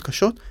תקופות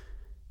קשות.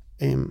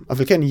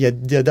 אבל כן,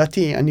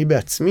 ידעתי אני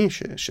בעצמי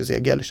שזה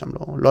יגיע לשם,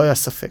 לא היה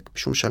ספק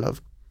בשום שלב.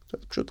 זה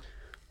פשוט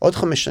עוד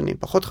 5 שנים,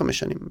 פחות 5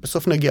 שנים,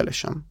 בסוף נגיע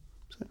לשם.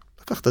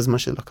 לקח את הזמן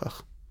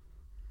שלקח.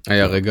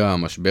 היה רגע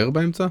משבר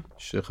באמצע?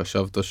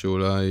 שחשבת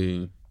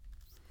שאולי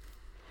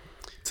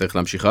צריך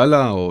להמשיך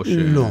הלאה, או ש...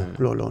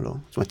 לא.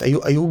 זאת אומרת,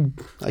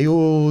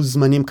 היו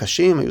זמנים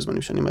קשים, היו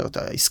זמנים שאני אומר,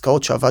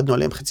 העסקאות שעבדנו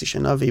עליהן חצי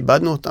שנה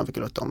ואיבדנו אותן,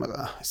 וכאילו אתה אומר,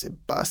 איזה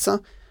באסה,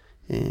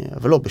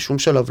 אבל לא, בשום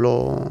שלב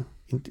לא,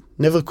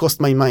 never crossed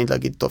my mind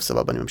להגיד, טוב,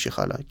 סבבה, אני ממשיך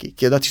הלאה,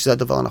 כי ידעתי שזה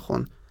הדבר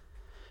הנכון.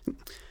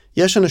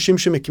 יש אנשים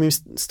שמקימים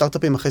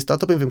סטארט-אפים אחרי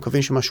סטארט-אפים,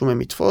 ומקווים שמשהו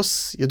מהם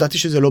יתפוס, ידעתי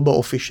שזה לא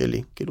באופי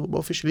שלי, כאילו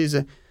באופי שלי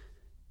זה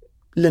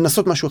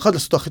לנסות משהו אחד,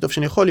 לעשות הכי טוב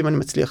שאני יכול, אם אני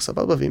מצליח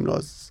סבבה, ואם לא,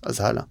 אז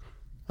הלאה.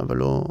 אבל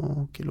לא,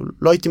 כאילו,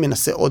 לא הייתי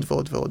מנסה עוד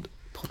ועוד ועוד,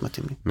 פחות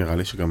מתאים לי. נראה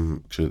לי שגם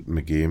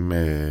כשמגיעים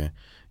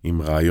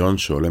עם רעיון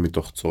שעולה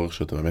מתוך צורך,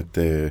 שאתה באמת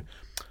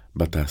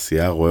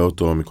בתעשייה רואה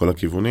אותו מכל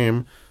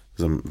הכיוונים,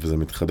 וזה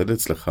מתחדד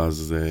אצלך,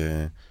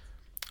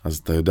 אז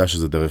אתה יודע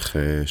שזה דרך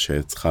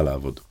שצריכה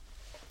לעבוד.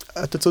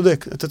 אתה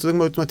צודק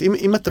מאוד, זאת אומרת,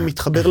 אם אתה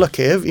מתחבר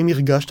לכאב, אם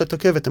הרגשת את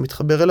הכאב, אתה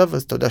מתחבר אליו,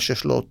 אז אתה יודע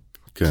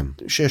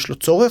שיש לו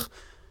צורך,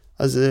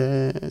 אז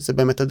זה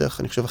באמת הדרך,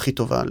 אני חושב, הכי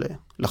טובה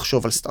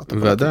לחשוב על סטארט-אפ.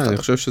 ועדיין, אני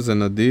חושב שזה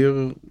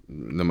נדיר,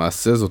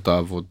 למעשה זאת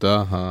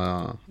העבודה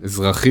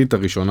האזרחית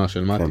הראשונה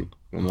של מתי.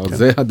 כלומר,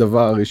 זה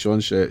הדבר הראשון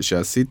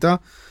שעשית,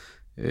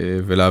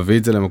 ולהביא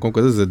את זה למקום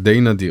כזה, זה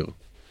די נדיר.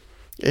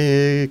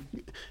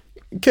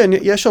 כן,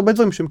 יש הרבה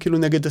דברים שהם כאילו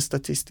נגד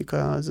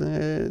הסטטיסטיקה,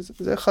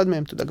 זה אחד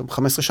מהם, אתה יודע, גם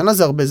 15 שנה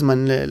זה הרבה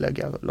זמן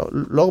להגיע,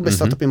 לא הרבה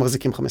סטארט-אפים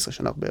מחזיקים 15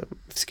 שנה, הרבה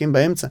מפסיקים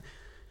באמצע.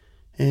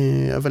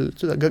 אבל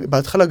אתה יודע,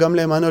 בהתחלה גם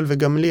לאמנואל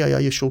וגם לי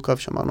היה ישור קו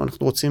שאמרנו,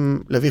 אנחנו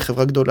רוצים להביא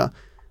חברה גדולה.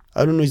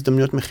 היה לנו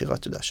הזדמנויות מחירה,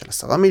 אתה יודע, של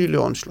 10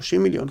 מיליון,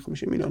 30 מיליון,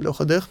 50 מיליון,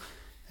 לאורך הדרך.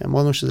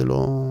 אמרנו שזה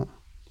לא...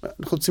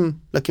 אנחנו רוצים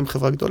להקים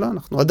חברה גדולה,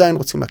 אנחנו עדיין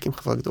רוצים להקים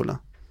חברה גדולה.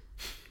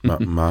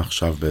 מה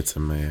עכשיו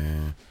בעצם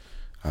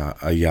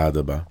היעד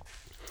הבא?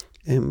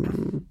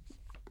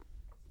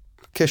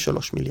 כ3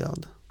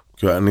 מיליארד.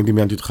 אני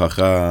דמיינתי אותך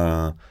אחרי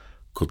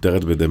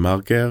הכותרת בדה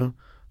מרקר,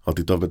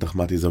 אמרתי, טוב, בטח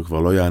מתי זהו כבר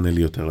לא יענה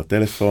לי יותר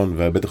לטלפון,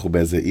 ובטח הוא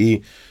באיזה אי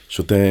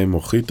שותה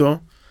מוחיטו,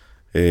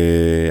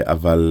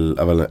 אבל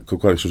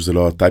קודם כל אני חושב שזה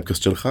לא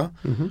הטייפקאסט שלך,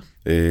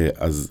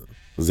 אז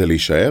זה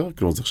להישאר,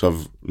 כלומר זה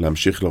עכשיו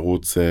להמשיך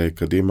לרוץ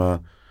קדימה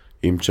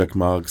עם צ'ק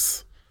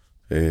מרקס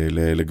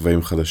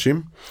לגבהים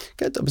חדשים.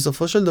 כן,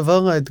 בסופו של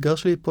דבר האתגר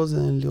שלי פה זה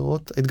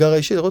לראות, האתגר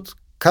האישי, לראות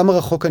כמה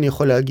רחוק אני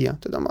יכול להגיע.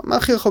 אתה יודע, מה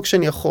הכי רחוק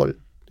שאני יכול?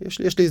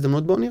 יש לי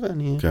הזדמנות, בואו נראה,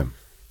 אני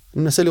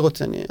מנסה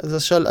לראות, אז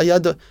השאל,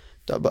 היד...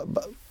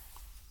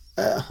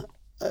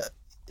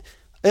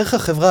 ערך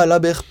החברה עלה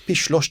בערך פי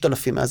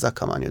 3,000 מאז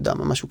ההקמה, אני יודע,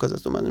 משהו כזה.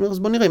 זאת אומרת, אז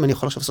בוא נראה אם אני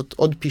יכול עכשיו לעשות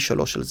עוד פי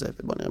 3 על זה,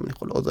 ובוא נראה אם אני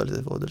יכול עוד על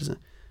זה ועוד על זה.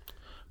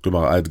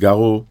 כלומר, האתגר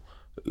הוא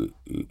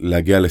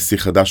להגיע לשיא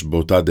חדש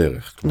באותה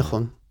דרך.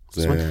 נכון.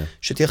 זאת אומרת,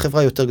 שתהיה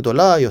חברה יותר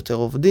גדולה, יותר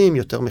עובדים,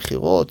 יותר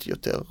מחירות,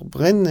 יותר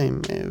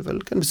ברנדים, אבל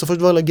כן, בסופו של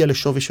דבר להגיע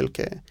לשווי של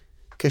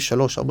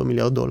כ-3-4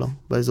 מיליארד דולר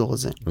באזור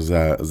הזה.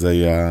 זה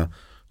יהיה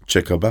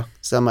הצ'ק הבא?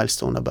 זה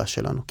המיילסטון הבא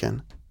שלנו, כן.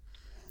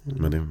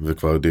 מדהים,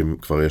 וכבר יודעים,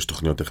 כבר יש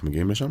תוכניות איך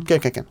מגיעים לשם?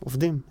 כן,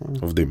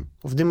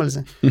 עובדים על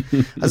זה.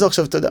 אז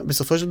עכשיו, אתה יודע,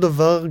 בסופו של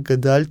דבר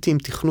גדלתי עם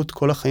תכנות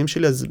כל החיים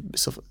שלי, אז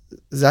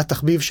זה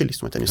התחביב שלי,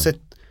 זאת אומרת,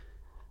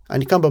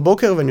 אני קם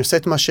בבוקר ואני עושה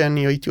את מה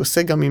שאני הייתי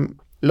עושה גם אם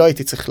לא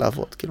הייתי צריך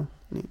לעבוד, כאילו,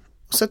 אני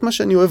עושה את מה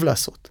שאני אוהב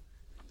לעשות.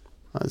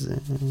 אז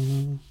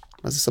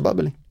זה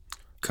סבבה לי.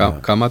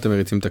 כמה אתם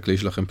מריצים את הכלי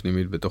שלכם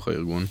פנימית בתוך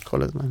הארגון?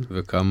 כל הזמן.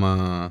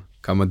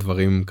 וכמה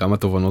דברים, כמה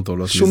תובנות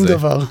עולות מזה? שום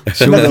דבר.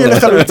 נקי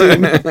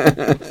לחלוטין.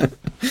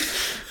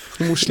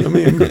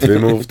 מושלמים.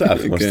 כותבים מאובטח,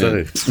 כמו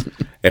שצריך.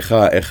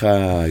 איך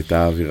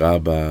הייתה האווירה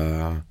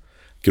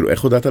כאילו,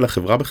 איך הודעת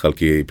לחברה בכלל?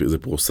 כי זה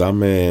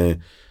פורסם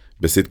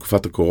בשיא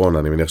תקופת הקורונה,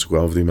 אני מניח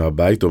שכולם עובדים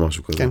מהבית או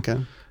משהו כזה. כן, כן.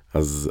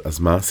 אז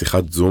מה,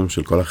 שיחת זום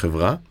של כל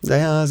החברה?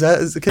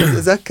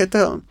 זה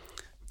הקטע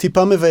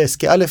טיפה מבאס,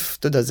 כי א',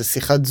 אתה יודע, זה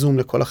שיחת זום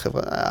לכל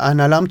החברה.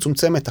 ההנהלה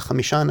מצומצמת,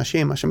 5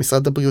 אנשים, מה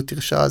שמשרד הבריאות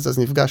הרשה, אז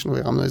נפגשנו,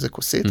 הרמנו איזה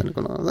כוסית,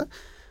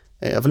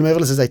 אבל מעבר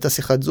לזה, זה הייתה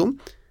שיחת זום.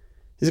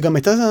 זה גם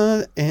הייתה,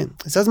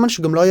 זה הזמן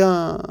שגם לא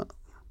היה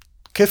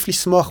כיף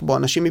לשמוח בו,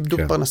 אנשים איבדו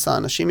פרנסה,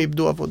 אנשים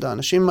איבדו עבודה,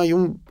 אנשים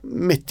היו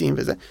מתים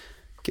וזה.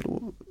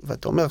 כאילו,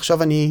 ואתה אומר,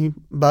 עכשיו אני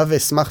בא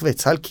ואשמח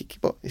ואצהל, כי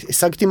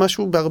השגתי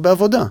משהו בהרבה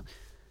עבודה.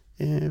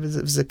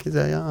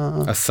 וזה היה...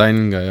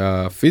 הסיינינג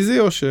היה פיזי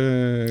או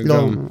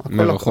שגם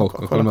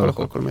מרחוק?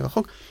 הכל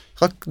מרחוק.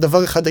 רק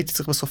דבר אחד הייתי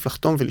צריך בסוף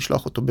לחתום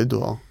ולשלוח אותו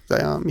בדואר. זה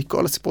היה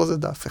מכל הסיפור הזה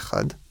דף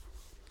אחד.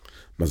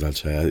 מזל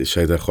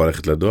שהיית יכול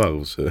ללכת לדואר.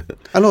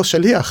 לא,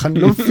 שליח, אני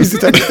לא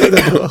פיזית הייתי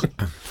לדואר.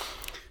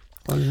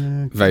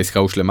 והעסקה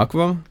הושלמה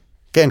כבר?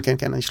 כן,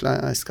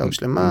 העסקה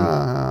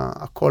הושלמה,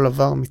 הכל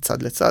עבר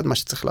מצד לצד, מה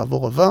שצריך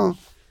לעבור עבר.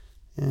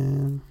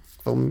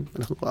 כבר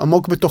אנחנו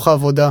עמוק בתוך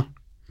העבודה.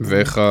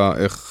 ואיך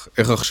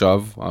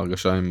עכשיו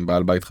ההרגשה עם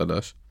בעל בית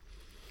חדש?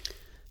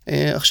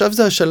 עכשיו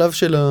זה השלב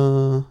של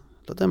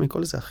לא יודע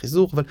מכל זה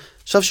החיזוק, אבל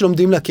עכשיו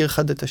שלומדים להכיר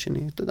אחד את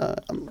השני. אתה יודע,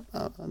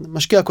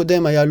 המשקיע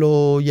הקודם היה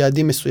לו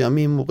יעדים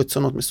מסוימים או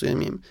רצונות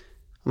מסוימים.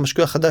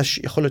 המשקיע החדש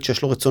יכול להיות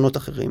שיש לו רצונות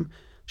אחרים.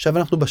 עכשיו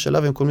אנחנו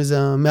בשלב, הם קוראים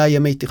לזה 100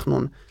 ימי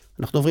תכנון.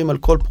 אנחנו עוברים על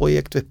כל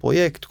פרויקט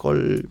ופרויקט,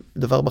 כל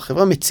דבר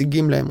בחברה,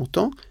 מציגים להם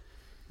אותו,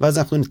 ואז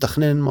אנחנו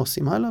נתכנן מה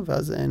עושים הלאה,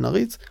 ואז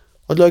נריץ.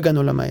 עוד לא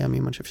הגענו ל100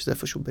 ימים, אני חושב שזה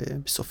איפשהו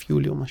בסוף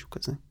יולי או משהו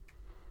כזה.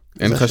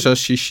 אין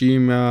חשש אישי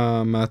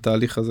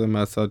מהתהליך הזה,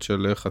 מהצד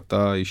של איך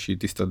אתה אישי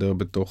תסתדר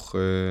בתוך,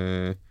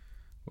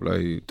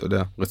 אולי, אתה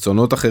יודע,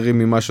 רצונות אחרים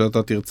ממה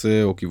שאתה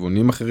תרצה, או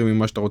כיוונים אחרים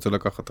ממה שאתה רוצה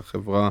לקחת את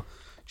החברה,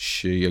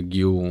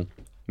 שיגיעו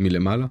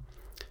מלמעלה?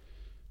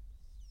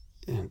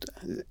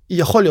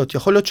 יכול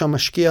להיות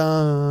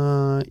שהמשקיע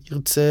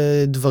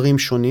ירצה דברים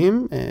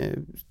שונים,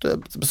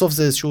 בסוף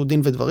זה איזשהו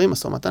דין ודברים,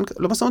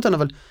 לא משא ומתן,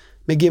 אבל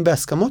מגיעים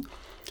בהסכמות.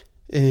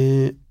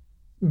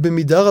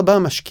 במידה רבה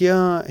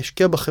המשקיע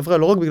השקיע בחברה,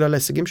 לא רק בגלל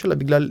ההישגים שלה,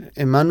 בגלל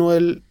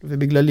אמנואל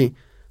ובגללי.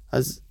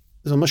 אז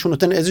זה אומר שהוא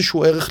נותן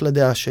איזשהו ערך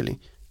לדעה שלי.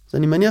 אז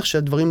אני מניח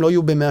שהדברים לא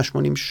יהיו ב-180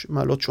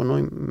 מעלות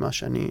שונות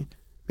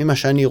ממה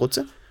שאני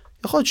רוצה.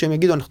 יכול להיות שהם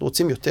יגידו, אנחנו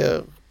רוצים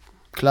יותר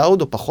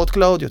קלאוד או פחות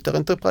קלאוד, יותר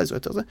אנטרפרייז או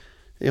יותר זה.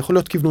 יכול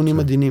להיות כיוונונים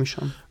עדינים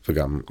שם.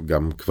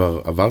 וגם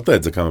כבר עברת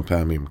את זה כמה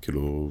פעמים,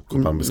 כאילו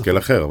כל פעם בסקל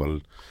אחר, אבל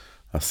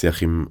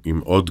השיח עם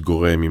עוד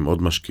גורם, עם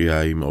עוד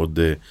משקיע, עם עוד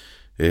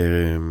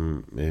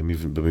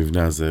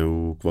במבנה הזה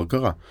הוא כבר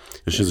קרה.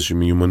 יש איזושהי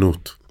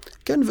מיומנות.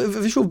 כן,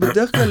 ושוב,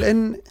 בדרך כלל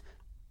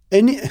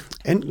אין,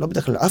 לא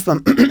בדרך כלל, אף פעם,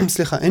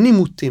 סליחה, אין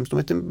עימותים, זאת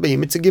אומרת, הם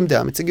באים, מציגים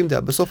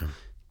דעה, בסוף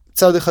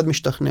צד אחד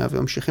משתכנע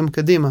וממשיכים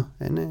קדימה,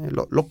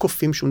 לא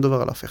קופים שום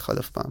דבר על אף אחד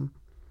אף פעם.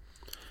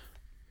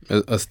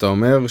 אז אתה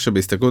אומר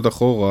שבהסתכלות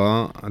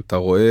אחורה, אתה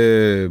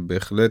רואה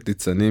בהחלט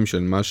ניצנים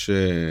של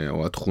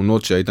או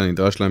התכונות שהיית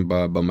נדרש להם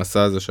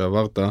במסע הזה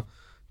שעברת,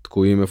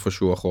 תקועים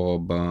איפשהו אחורה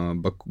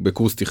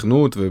בקורס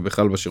תכנות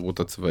ובכלל בשירות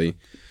הצבאי.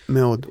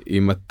 מאוד.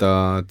 אם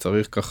אתה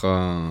צריך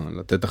ככה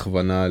לתת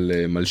הכוונה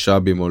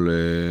למלשבים או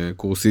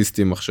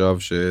לקורסיסטים עכשיו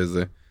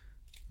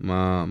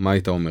מה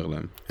היית אומר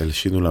להם?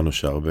 הלשינו לנו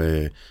שהרבה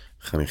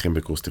חניכים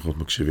בקורס תכנות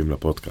מקשיבים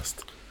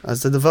לפודקאסט.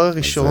 אז הדבר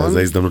הראשון... אז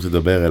זה הזדמנות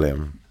לדבר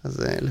אליהם.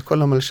 אז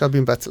לכל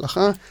המלשבים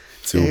בהצלחה.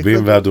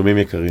 צהובים ואדומים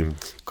יקרים.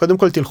 קודם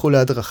כל תלכו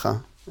להדרכה.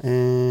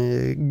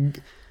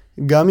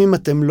 גם אם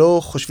אתם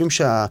לא חושבים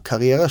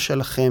שהקריירה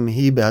שלכם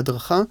היא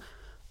בהדרכה,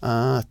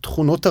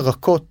 התכונות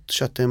הרכות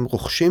שאתם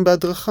רוכשים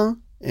בהדרכה,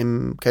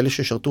 הם כאלה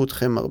ששרתו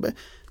אתכם הרבה.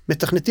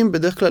 מתכנתים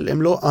בדרך כלל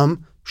הם לא עם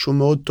שהוא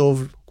מאוד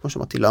טוב, כמו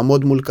שאמרתי,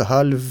 לעמוד מול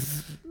קהל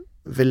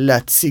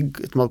ולהציג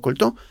את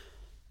מרכולתו.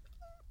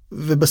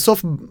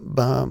 ובסוף,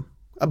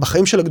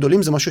 בחיים של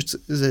הגדולים זה משהו,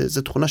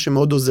 זה תכונה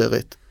שמאוד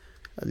עוזרת.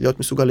 להיות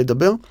מסוגל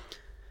לדבר.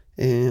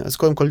 אז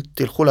קודם כל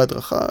תלכו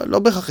להדרכה, לא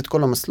בהכרח את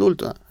כל המסלול,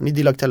 אני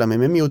דילגתי על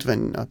המממיות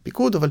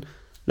והפיקוד, אבל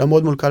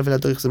לעמוד מול קהל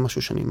ולהדריך זה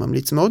משהו שאני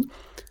ממליץ מאוד.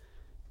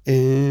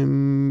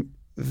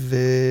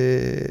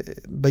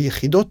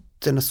 וביחידות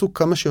תנסו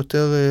כמה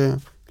שיותר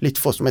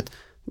לתפוס, זאת אומרת,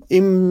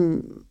 אם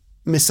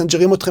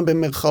מסנג'רים אתכם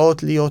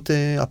במרכאות להיות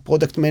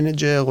הפרודקט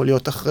מנג'ר, או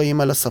להיות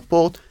אחראים על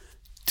הספורט,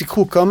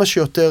 תיקחו כמה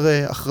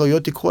שיותר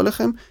אחריות תיקחו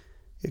עליכם,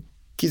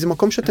 כי זה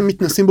מקום שאתם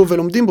מתנסים בו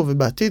ולומדים בו,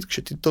 ובעתיד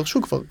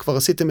כשתתרשו כבר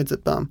עשיתם את זה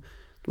פעם.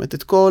 זאת אומרת,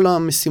 את כל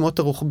המשימות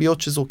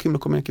הרוחביות שזורקים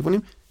לכל מיני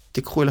כיוונים,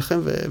 תיקחו אליכם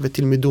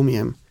ותלמדו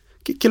מהם.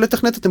 כי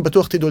לתכנת אתם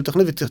בטוח תדעו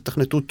לתכנת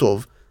ותתכנתו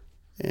טוב.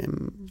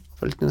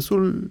 אבל תנסו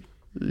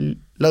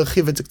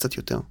להרחיב את זה קצת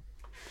יותר.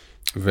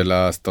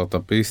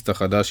 ולסטארט-אפיסט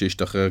החדש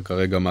שישתחרר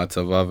כרגע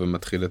מהצבא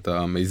ומתחיל את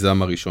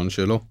המיזם הראשון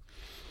שלו?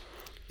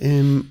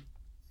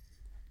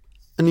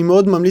 אני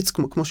מאוד ממליץ,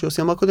 כמו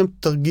שיוסי אמר קודם,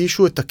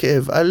 תרגישו את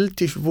הכאב. אל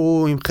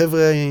תשבו עם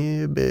חבר'ה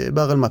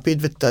בר על מפית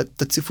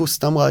ותציפו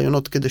סתם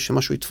רעיונות כדי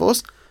שמשהו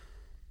יתפוס.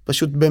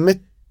 פשוט באמת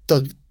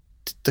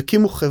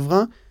תקימו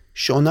חברה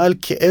שעונה על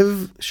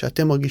כאב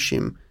שאתם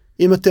מרגישים.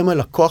 אם אתם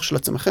הלקוח של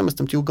עצמכם, אז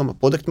אתם תהיו גם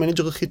הפרודקט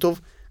מנג'ר הכי טוב,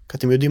 כי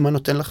אתם יודעים מה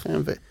נותן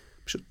לכם,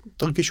 ופשוט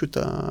תרגישו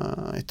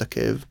את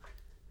הכאב.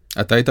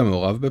 אתה היית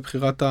מעורב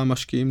בבחירת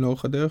המשקיעים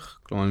לאורך הדרך?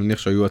 כלומר, אני מניח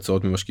שהיו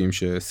הצעות ממשקיעים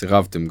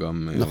שסירבתם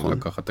גם נכון.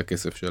 לקחת את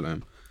הכסף שלהם.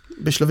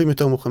 בשלבים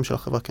יותר מאוחרים של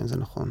החברה, כן, זה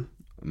נכון.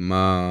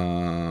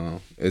 מה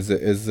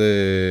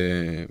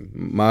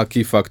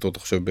ה-key factor, אתה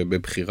חושב,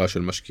 בבחירה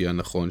של משקיע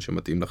נכון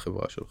שמתאים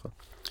לחברה שלך?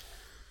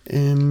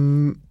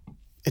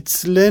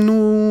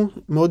 אצלנו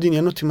מאוד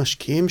עניין אותי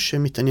משקיעים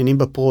שמתעניינים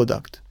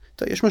בפרודקט.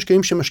 יש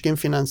משקיעים שמשקיעים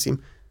פיננסיים.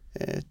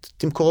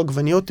 תמכור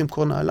עגבניות,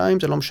 תמכור נעליים,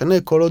 זה לא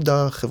משנה, כל עוד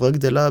החברה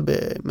גדלה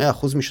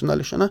ב-100% משנה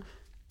לשנה,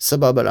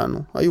 סבבה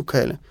לנו, היו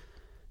כאלה.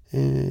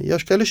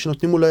 יש כאלה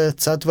שנותנים אולי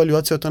הצעת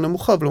ואליואציה יותר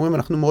נמוכה, אבל אומרים,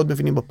 אנחנו מאוד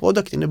מבינים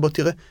בפרודקט, הנה בוא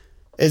תראה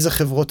איזה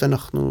חברות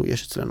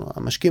יש אצלנו.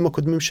 המשקיעים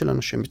הקודמים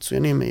שלנו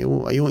שמצוינים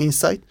היו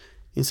אינסייט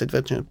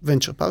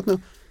ונצ'ר פרטנר,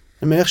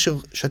 אני מניח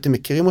שאתם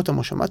מכירים אותם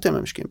או שמעתם,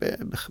 הם משקיעים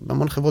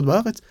בהמון חברות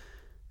בארץ,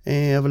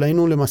 אבל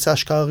היינו למעשה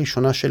ההשקעה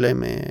הראשונה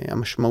שלהם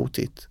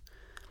המשמעותית.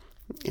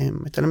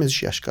 הייתה להם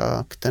איזושהי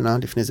השקעה קטנה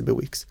לפני זה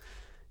בוויקס.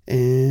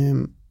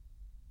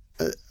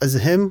 אז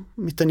הם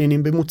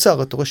מתעניינים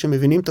במוצר, אתה רואה שהם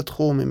מבינים את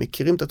התחום, הם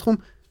מכירים את התחום,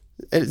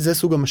 זה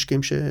סוג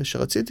המשקיעים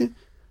שרציתי.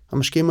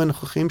 המשקיעים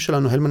הנוכחיים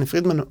שלנו, הלמן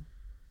ופרידמן,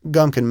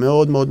 גם כן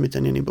מאוד מאוד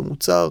מתעניינים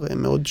במוצר,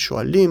 הם מאוד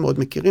שואלים, מאוד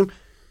מכירים,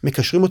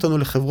 מקשרים אותנו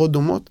לחברות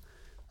דומות,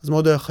 אז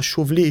מאוד היה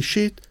חשוב לי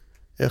אישית,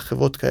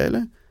 חברות כאלה.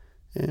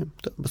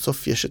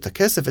 בסוף יש את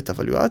הכסף, את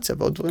הוואליואציה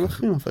ועוד דברים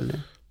אחרים, אבל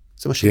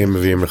זה מה כי הם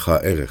מביאים לך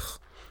ערך.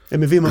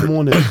 הם מביאים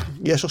המון ערך.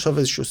 יש עכשיו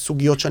איזשהו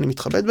סוגיות שאני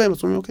מתחבט בהן, אז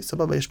אומרים, אוקיי,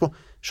 סבבה, יש פה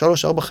 3-4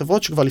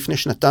 חברות שכבר לפני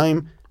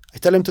שנתיים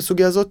הייתה להם את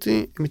הסוגיה הזאת,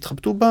 הם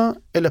התחבטו בה,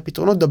 אלה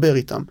הפתרונות, דבר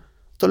איתם.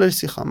 אתה עולה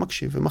לשיחה,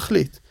 מקשיב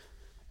ומחליט.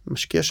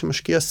 משקיע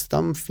שמשקיע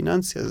סתם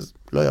פיננסי, אז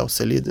לא היה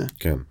עושה לי את זה.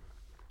 כן.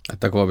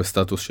 אתה כבר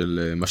בסטטוס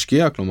של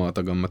משקיע, כלומר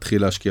אתה גם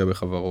מתחיל להשקיע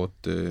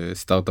בחברות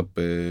סטארט-אפ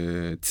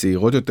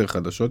צעירות יותר,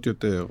 חדשות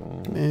יותר?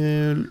 או...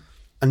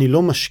 אני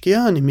לא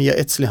משקיע, אני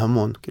מייעץ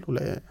להמון, כאילו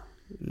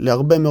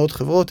להרבה מאוד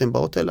חברות, הם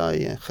באות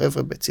אליי,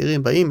 חבר'ה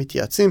בצעירים באים,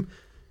 מתייעצים,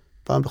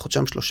 פעם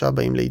בחודשיים 3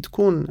 באים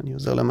לעדכון, אני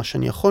עוזר להם מה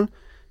שאני יכול,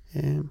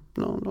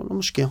 לא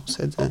משקיע,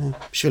 עושה את זה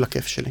בשביל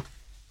הכיף שלי.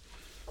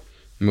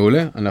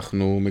 מעולה,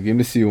 אנחנו מגיעים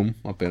לסיום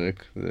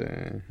הפרק, זה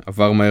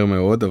עבר מהר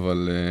מאוד,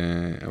 אבל...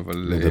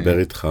 נדבר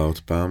איתך עוד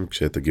פעם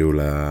כשתגיעו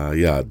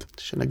ליעד.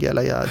 שנגיע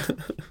ליעד.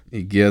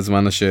 הגיע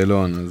זמן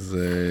השאלון, אז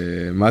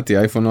מתי,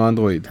 אייפון או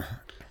אנדרואיד?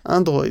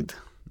 אנדרואיד.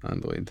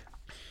 אנדרואיד.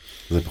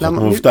 זה פחות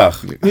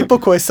מובטח. מי פה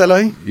כועס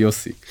עליי?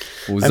 יוסי,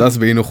 הוא זז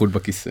באי נוחות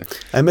בכיסא.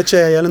 האמת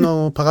שהיה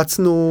לנו,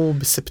 פרצנו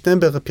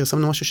בספטמבר,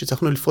 פרסמנו משהו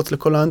שצריכנו לפרוץ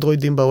לכל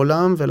האנדרואידים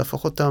בעולם,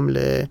 ולהפוך אותם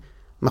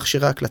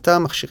למכשירי הקלטה,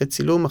 מכשירי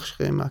צילום,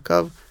 מכשירי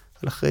מעקב,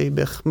 אחרי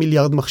בערך 1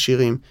 מיליארד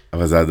מכשירים.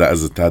 אבל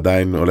אז אתה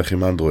עדיין הולך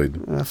עם אנדרואיד.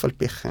 אף על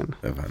פי כן.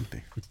 הבנתי.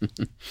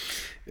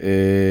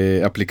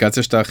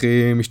 אפליקציה שאתה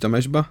הכי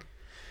משתמש בה?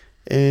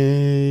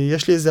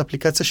 יש לי איזו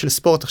אפליקציה של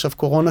ספורט, עכשיו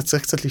קורונה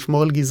צריך קצת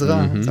לשמור על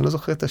גזרה, אז אני לא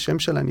זוכר את השם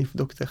שלה, אני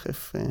אבדוק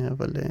תכף,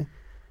 אבל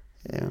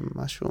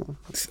משהו...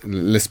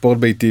 לספורט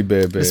ביתי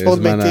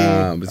בזמן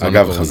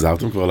אגב,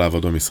 חזרתם כבר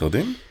לעבוד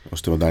במשרדים? או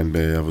שאתם עדיין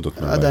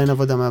בעבודות מהבית? עדיין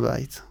עבודה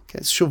מהבית.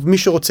 שוב, מי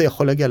שרוצה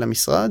יכול להגיע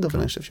למשרד, אבל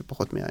אני חושב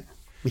שפחות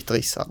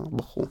מתריסר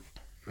בחור.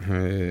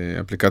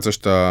 אפליקציה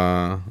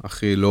שאתה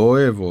הכי לא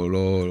אוהב או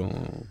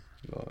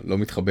לא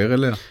מתחבר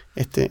אליה?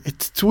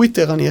 את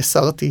טוויטר אני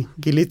הסרתי,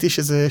 גיליתי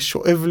שזה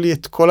שואב לי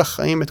את כל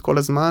החיים, את כל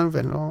הזמן,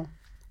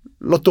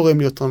 ולא תורם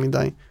לי יותר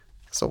מדי,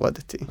 אז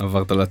הורדתי.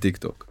 עברת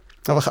לטיק-טוק.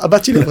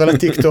 הבת שלי עברה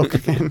לטיק-טוק,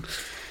 כן.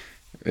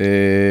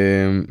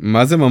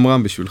 מה זה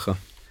ממר"ם בשבילך?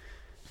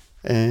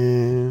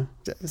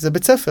 זה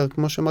בית ספר,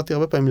 כמו שאמרתי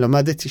הרבה פעמים,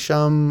 למדתי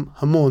שם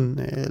המון,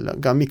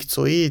 גם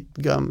מקצועית,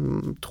 גם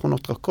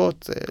תכונות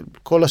רכות,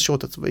 כל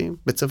השירות הצבאיים,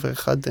 בית ספר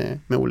אחד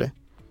מעולה.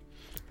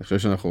 אני חושב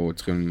שאנחנו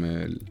צריכים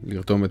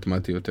לרתום את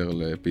מתי יותר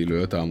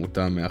לפעילויות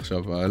העמותה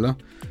מעכשיו והלאה,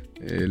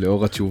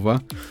 לאור התשובה.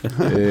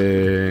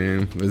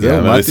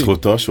 וזהו, מתי.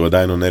 לזכותו שהוא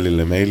עדיין עונה לי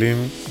למיילים,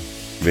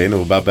 והנה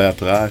הוא בא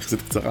בהתראה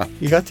יחסית קצרה.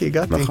 הגעתי.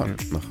 נכון.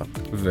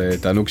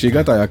 ותענוג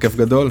שהגעת, היה כיף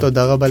גדול.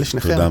 תודה רבה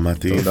לשניכם. תודה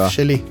מתי.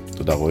 שלי.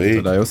 תודה רועי.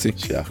 תודה יוסי.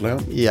 שיהיה אחלה יום.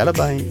 יאללה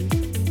ביי.